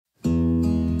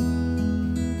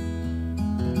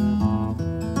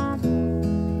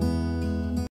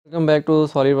Welcome back to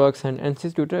Solidworks and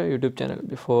NC's Tutor YouTube channel.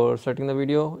 Before starting the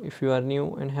video, if you are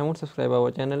new and haven't subscribed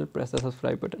our channel, press the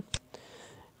subscribe button.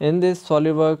 In this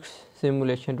Solidworks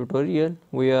simulation tutorial,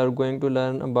 we are going to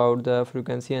learn about the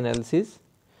frequency analysis.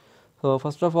 So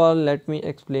first of all, let me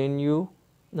explain you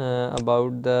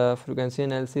about the frequency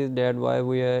analysis, that why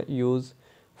we use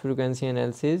frequency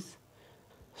analysis.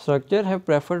 Structure have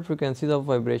preferred frequencies of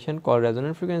vibration called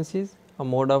resonant frequencies. A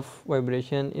mode of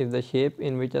vibration is the shape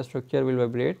in which a structure will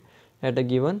vibrate at a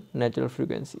given natural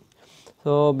frequency.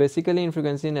 So basically in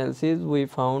frequency analysis we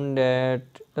found that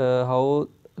how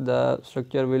the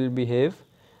structure will behave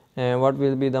and what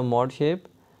will be the mode shape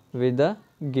with the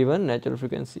given natural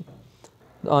frequency.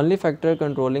 The only factor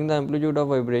controlling the amplitude of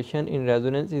vibration in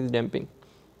resonance is damping.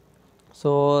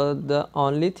 So the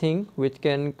only thing which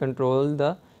can control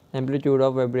the amplitude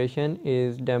of vibration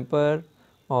is damper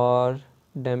or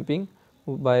damping,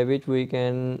 by which we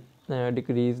can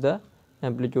decrease the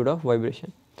amplitude of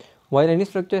vibration. While any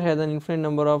structure has an infinite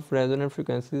number of resonant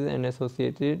frequencies and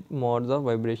associated modes of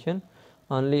vibration,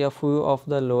 only a few of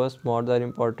the lowest modes are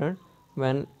important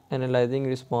when analyzing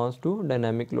response to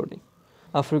dynamic loading.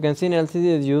 A frequency analysis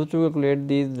is used to calculate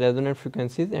these resonant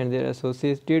frequencies and their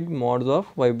associated modes of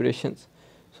vibrations.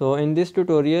 So in this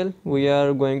tutorial we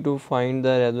are going to find the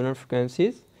resonant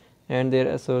frequencies and their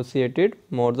associated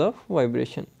modes of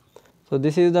vibration. So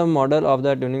this is the model of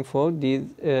the tuning fork. These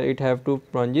it have two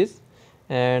plunges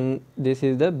and this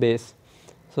is the base.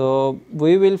 So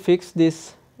we will fix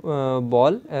this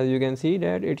ball. As you can see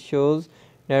that it shows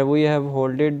that we have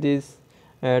holded this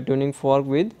tuning fork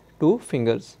with two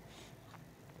fingers.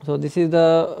 So this is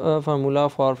the formula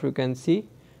for frequency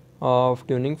of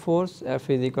tuning force. F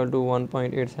is equal to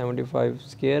 1.875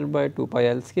 square by 2 pi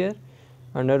L square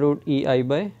under root EI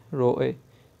by rho A.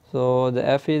 So the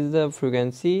F is the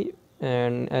frequency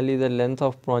and L is the length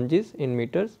of plunges in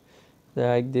meters,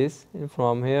 like this.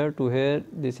 From here to here,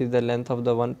 this is the length of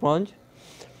the one plunge,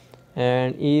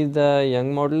 and E is the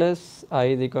Young modulus. I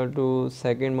is equal to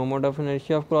second moment of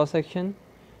inertia of cross section,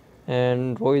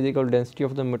 and rho is equal to density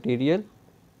of the material.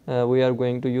 We are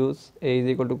going to use A is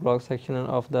equal to cross section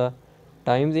of the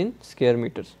times in square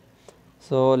meters.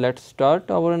 So let's start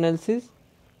our analysis.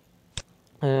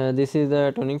 This is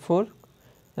the tuning fork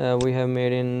we have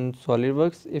made in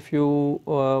Solidworks. If you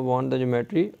want the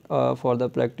geometry for the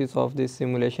practice of this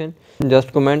simulation,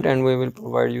 just comment and we will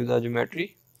provide you the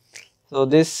geometry. So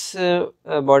this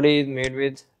body is made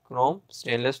with chrome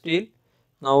stainless steel.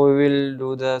 Now we will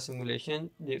do the simulation.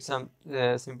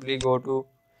 Simply go to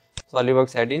Solidworks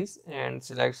settings and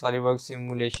select Solidworks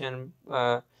Simulation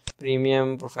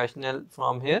Premium Professional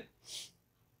from here.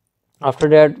 After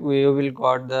that we will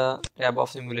got the tab of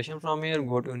simulation from here.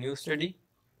 Go to new study.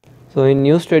 So in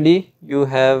new study you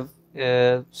have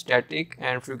static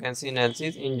and frequency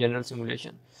analysis in general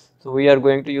simulation. So we are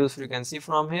going to use frequency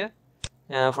from here.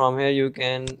 From here you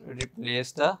can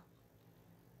replace the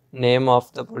name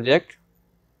of the project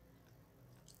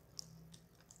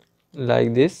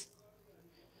like this.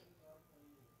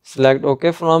 Select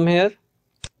OK from here.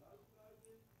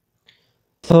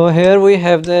 So here we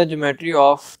have the geometry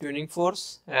of tuning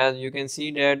force. As you can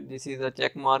see that this is a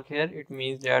check mark here, it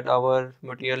means that our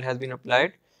material has been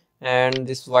applied, and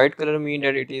this white color means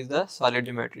that it is the solid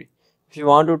geometry. If you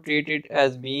want to treat it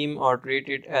as beam or treat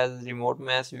it as remote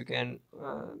mass, you can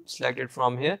select it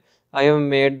from here. I have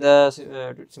made the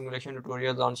simulation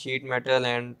tutorials on sheet metal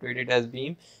and treat it as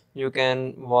beam. You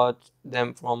can watch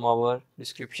them from our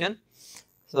description.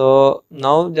 So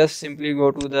now just simply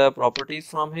go to the properties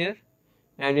from here,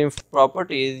 and in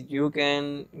properties you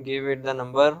can give it the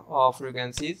number of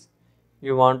frequencies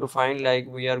you want to find. Like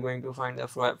we are going to find the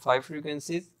 5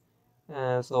 frequencies,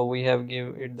 so we have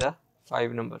give it the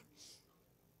 5 number.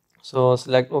 So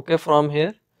select OK from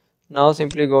here. Now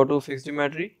simply go to fixed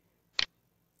geometry,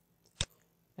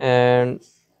 and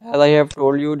as I have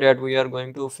told you that we are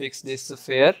going to fix this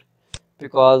sphere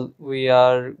because we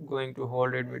are going to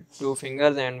hold it with 2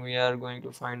 fingers and we are going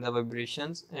to find the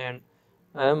vibrations and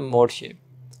mode shape.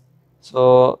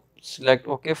 So select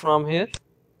OK from here.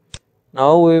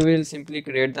 Now we will simply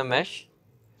create the mesh.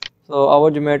 So our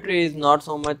geometry is not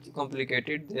so much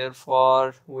complicated,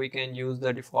 therefore we can use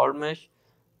the default mesh.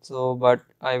 So but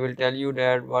I will tell you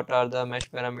that what are the mesh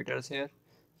parameters here.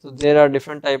 So there are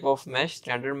different type of mesh: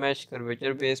 standard mesh,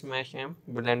 curvature based mesh, and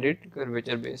blended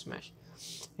curvature based mesh.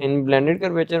 In blended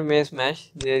curvature based mesh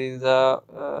there is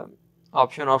a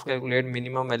option of calculate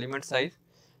minimum element size.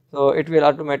 So it will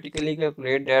automatically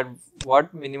calculate that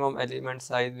what minimum element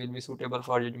size will be suitable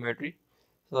for your geometry.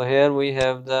 So here we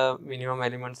have the minimum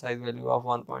element size value of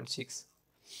 1.6.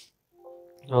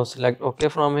 Now select OK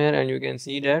from here, and you can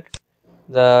see that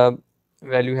the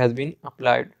value has been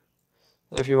applied.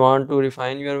 So if you want to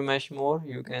refine your mesh more,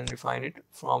 you can refine it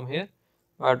from here,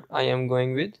 but I am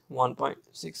going with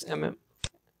 1.6 mm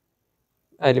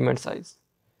element size.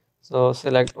 So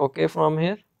select OK from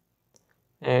here,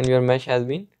 and your mesh has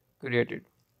been created.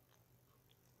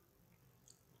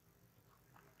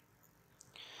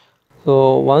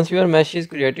 So once your mesh is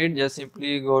created, just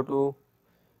simply go to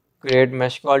create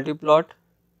mesh quality plot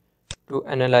to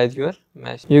analyze your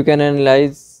mesh. You can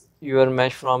analyze your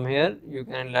mesh from here. You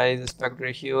can analyze aspect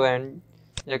ratio and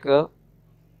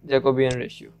Jacobian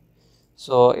ratio.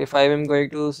 So if I am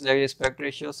going to select aspect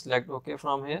ratio, select OK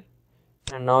from here,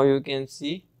 and now you can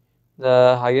see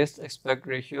the highest aspect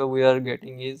ratio we are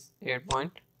getting is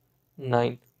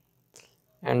 8.9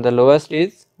 and the lowest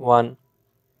is 1.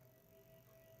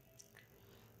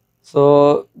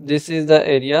 So this is the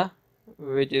area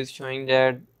which is showing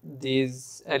that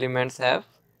these elements have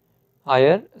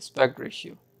higher aspect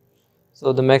ratio.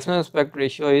 So the maximum aspect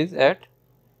ratio is at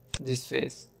this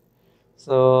phase.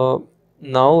 So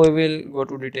now we will go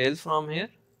to details from here,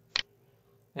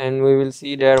 and we will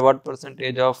see that what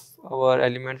percentage of our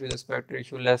elements with aspect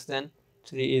ratio less than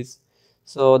 3 is.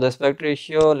 So the aspect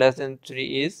ratio less than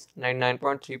 3 is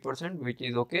 99.3%, which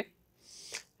is okay.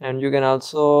 And you can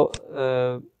also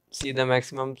see the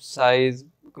maximum size,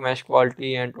 mesh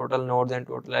quality, and total nodes and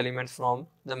total elements from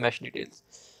the mesh details.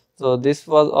 So this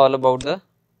was all about the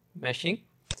meshing.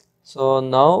 So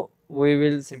now we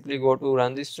will simply go to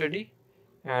run this study,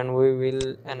 and we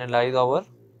will analyze our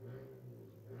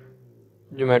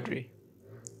geometry.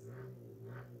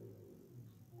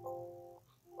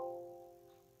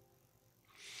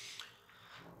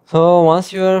 So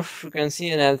once your frequency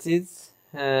analysis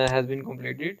has been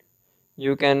completed,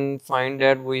 you can find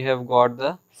that we have got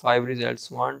the 5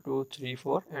 results: 1, 2, 3,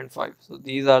 4 and 5. So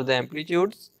these are the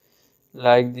amplitudes,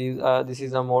 like this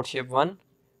is the mode shape 1,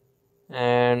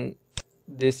 and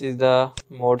this is the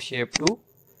mode shape 2.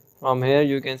 From here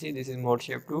you can see this is mode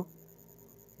shape 2,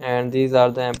 and these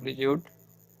are the amplitude.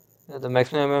 The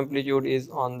maximum amplitude is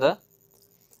on the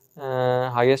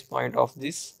highest point of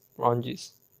this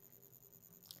branches.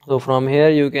 So from here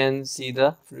you can see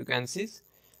the frequencies.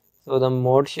 So the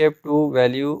mode shape 2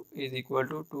 value is equal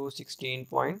to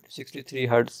 216.63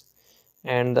 Hertz,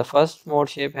 and the first mode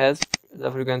shape has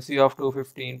the frequency of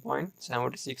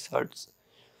 215.76 Hertz.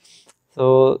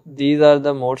 So these are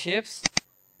the mode shapes.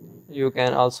 You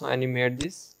can also animate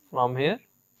this from here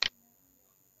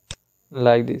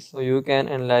like this. So you can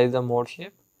analyze the mode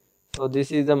shape. So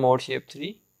this is the mode shape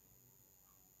 3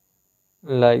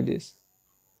 like this.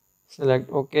 Select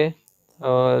OK.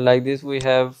 Like this we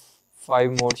have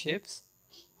 5 mode shapes.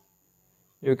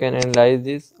 You can analyze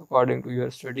this according to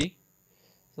your study.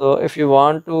 So if you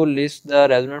want to list the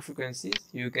resonant frequencies,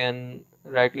 you can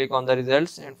right click on the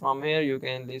results, and from here you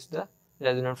can list the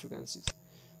resonant frequencies.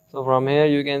 So from here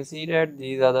you can see that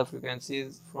these are the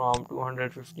frequencies from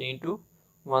 215 to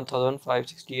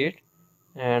 1568,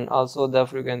 and also the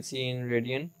frequency in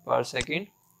radian per second.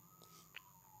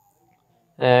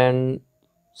 And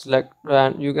select,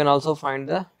 and you can also find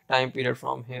the time period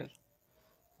from here.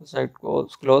 Select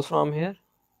close from here.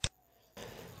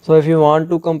 So if you want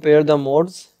to compare the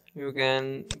modes, you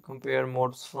can compare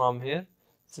modes from here.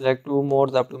 Select 2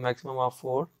 modes up to maximum of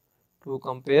 4 to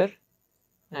compare,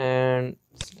 and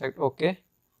select OK.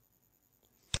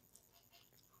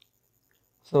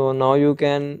 So now you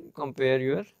can compare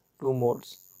your 2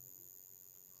 modes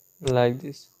like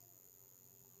this.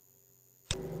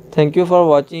 Thank you for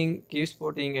watching. Keep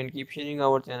supporting and keep sharing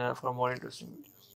our channel for more interesting videos.